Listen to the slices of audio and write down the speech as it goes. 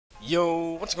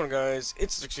Yo, what's going on, guys?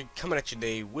 It's actually coming at you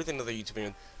today with another YouTube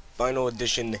video. Final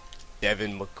edition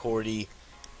Devin McCourty,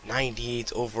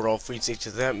 98 overall free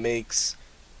safeties. That makes,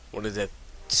 what is that,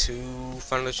 2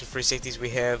 final edition free safeties we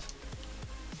have.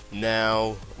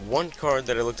 Now, one card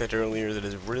that I looked at earlier that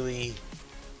is really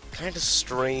kind of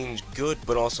strange, good,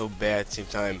 but also bad at the same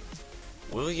time.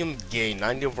 William Gay,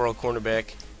 90 overall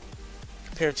cornerback,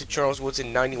 compared to Charles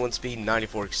Woodson, 91 speed,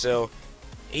 94 excel,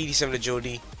 87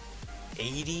 agility,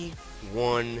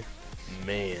 81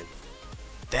 man.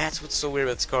 That's what's so weird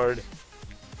about this card.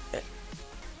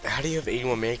 How do you have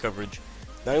 81 man coverage?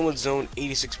 91 zone,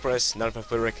 86 press, 95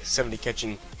 play rec, 70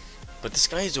 catching. But this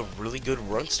guy is a really good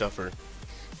run stuffer.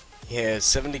 He has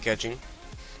 70 catching,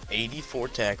 84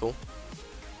 tackle,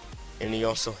 and he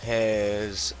also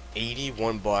has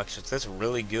 81 block shots. That's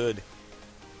really good.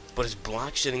 But his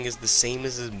block shitting is the same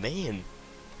as his man.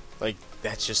 Like,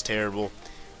 that's just terrible.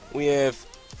 We have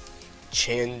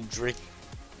Chandrick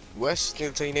West, I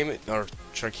think that's how you name it, or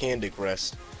Charkandic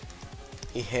West.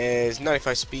 He has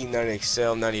 95 speed, 90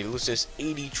 excel, 90 elusiveness,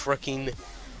 80 trucking,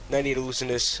 98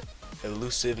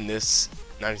 elusiveness,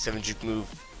 97 juke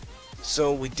move.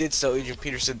 So we did sell Adrian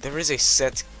Peterson. There is a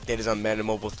set that is on Madden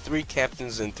Mobile, 3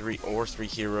 captains and 3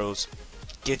 heroes.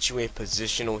 Get you a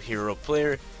positional hero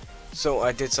player. So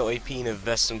I did sell AP and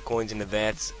invest some coins into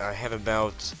that. I have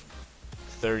about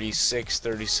 36,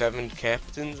 37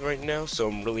 captains right now, so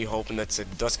I'm really hoping that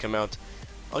it does come out.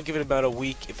 I'll give it about a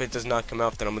week. If it does not come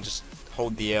out, then I'm going to just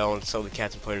hold the L and sell the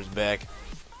captain players back.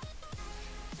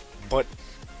 But,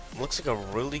 looks like a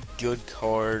really good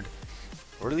card.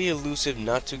 Really elusive,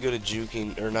 not too good at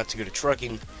juking, or not too good at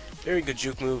trucking. Very good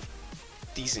juke move.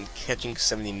 Decent catching,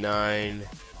 79.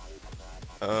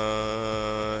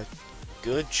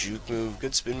 Good juke move,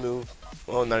 good spin move.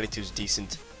 Well, 92 is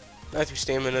decent. 93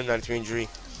 stamina, 93 injury.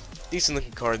 Decent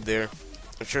looking card there.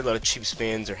 I'm sure a lot of Chiefs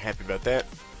fans are happy about that.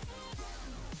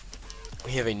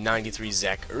 We have a 93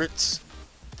 Zach Ertz.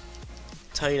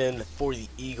 Tight end for the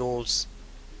Eagles.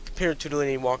 Compared to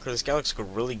Delaney Walker, this guy looks like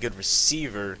a really good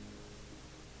receiver.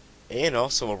 And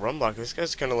also a run blocker. This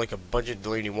guy's kind of like a budget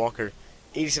Delaney Walker.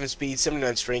 87 speed,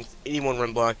 79 strength, 81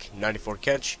 run block, 94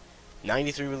 catch,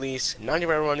 93 release,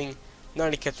 95 running,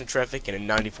 90 catch in traffic, and a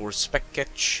 94 spec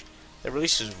catch. That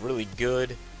release is really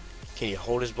good. Can he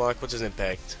hold his block? What's his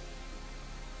impact?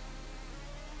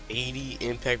 80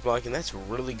 impact blocking. That's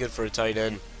really good for a tight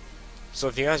end. So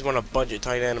if you guys want a budget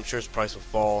tight end, I'm sure his price will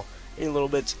fall in a little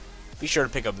bit. Be sure to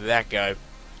pick up that guy.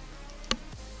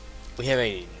 We have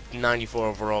a 94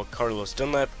 overall Carlos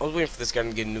Dunlap. I was waiting for this guy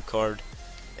to get a new card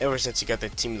ever since he got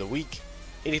that team of the week.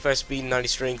 85 speed, 90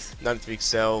 strength, 93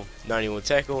 excel, 91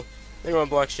 tackle, 91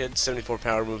 block shed, 74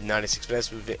 power move, 96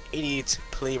 finesse move, 88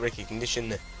 play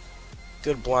recognition.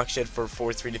 Good block shed for a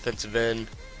 4-3 defensive end.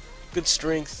 Good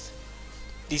strength,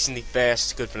 decently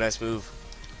fast, good finesse move.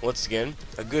 Once again,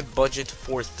 a good budget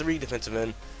 4-3 defensive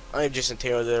end. I have Jason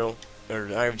Taylor there.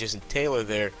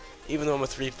 Even though I'm a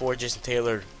 3-4, Jason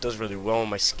Taylor does really well in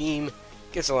my scheme.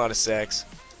 Gets a lot of sacks.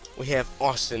 We have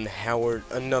Austin Howard,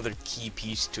 another key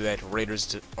piece to that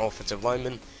Raiders offensive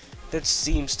lineman that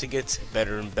seems to get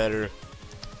better and better.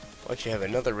 I'll actually have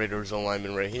another Raiders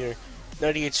lineman right here.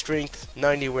 98 strength,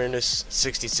 90 awareness,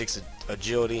 66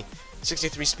 agility,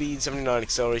 63 speed, 79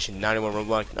 acceleration, 91 run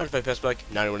block, 95 pass block,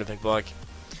 91 impact block.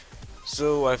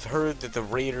 So I've heard that the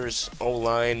Raiders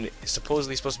O-line is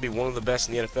supposedly supposed to be one of the best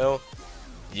in the NFL.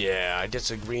 Yeah, I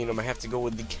disagree, and I'm going to have to go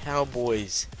with the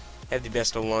Cowboys. Have the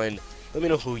best O-line. Let me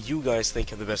know who you guys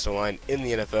think have the best O-line in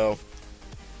the NFL.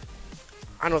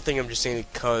 I don't think I'm just saying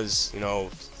it because, you know,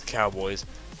 the Cowboys.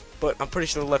 But I'm pretty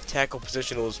sure the left tackle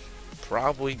position was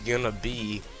probably going to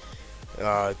be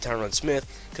Tyron Smith.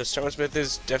 Because Tyron Smith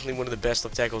is definitely one of the best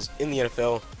left tackles in the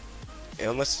NFL.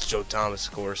 Unless it's Joe Thomas,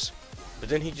 of course. But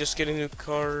didn't he just get a new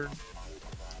card?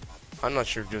 I'm not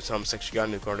sure if Joe Thomas actually got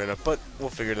a new card or not, but we'll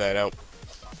figure that out.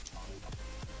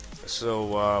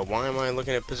 So, why am I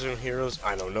looking at positional heroes?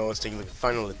 I don't know. Let's take a look at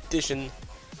Final Edition.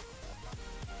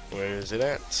 Where is it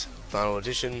at? Final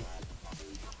Edition.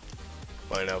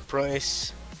 Find out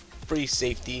price. Free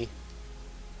safety.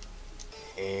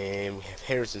 And we have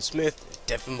Harrison Smith.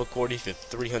 Devin McCourty for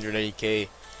 380k.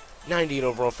 98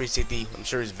 overall free safety. I'm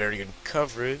sure he's very good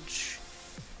coverage.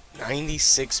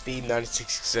 96 speed,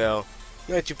 96 excel.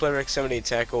 92 play rec, 78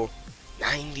 tackle.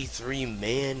 93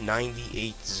 man,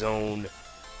 98 zone.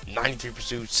 93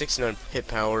 pursuit, 69 hit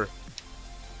power.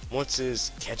 What's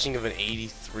his catching of an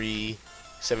 83,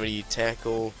 70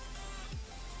 tackle?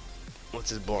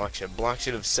 What's his block shed? Block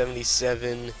shed of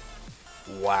 77.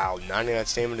 Wow, 99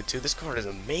 stamina too. This card is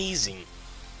amazing.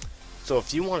 So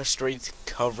if you want a straight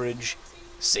coverage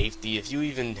safety. If you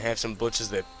even have some blitzes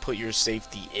that put your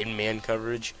safety in man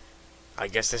coverage, I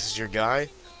guess this is your guy.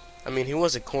 I mean, he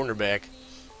was a cornerback.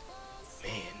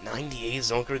 Man, 98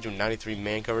 zone coverage with 93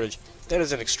 man coverage. That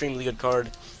is an extremely good card.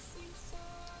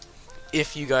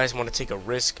 If you guys want to take a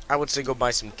risk, I would say go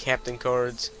buy some captain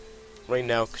cards right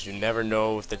now, because you never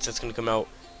know if that set's going to come out.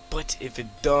 But if it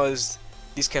does,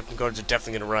 these captain cards are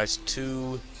definitely going to rise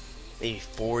to maybe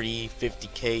 40,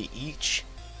 50k each.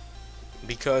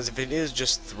 Because if it is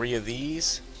just 3 of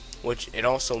these, which it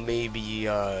also may be,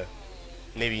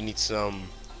 maybe you need some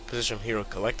position hero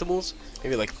collectibles,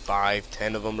 maybe like 5,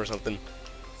 10 of them or something.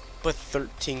 But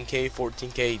 13k,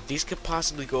 14k, these could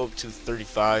possibly go up to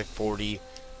 35, 40,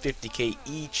 50k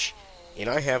each, and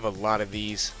I have a lot of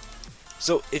these.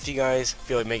 So if you guys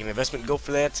feel like making an investment, go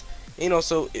for that. And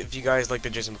also, if you guys like the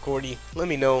Mccourty, let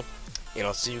me know, and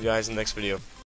I'll see you guys in the next video.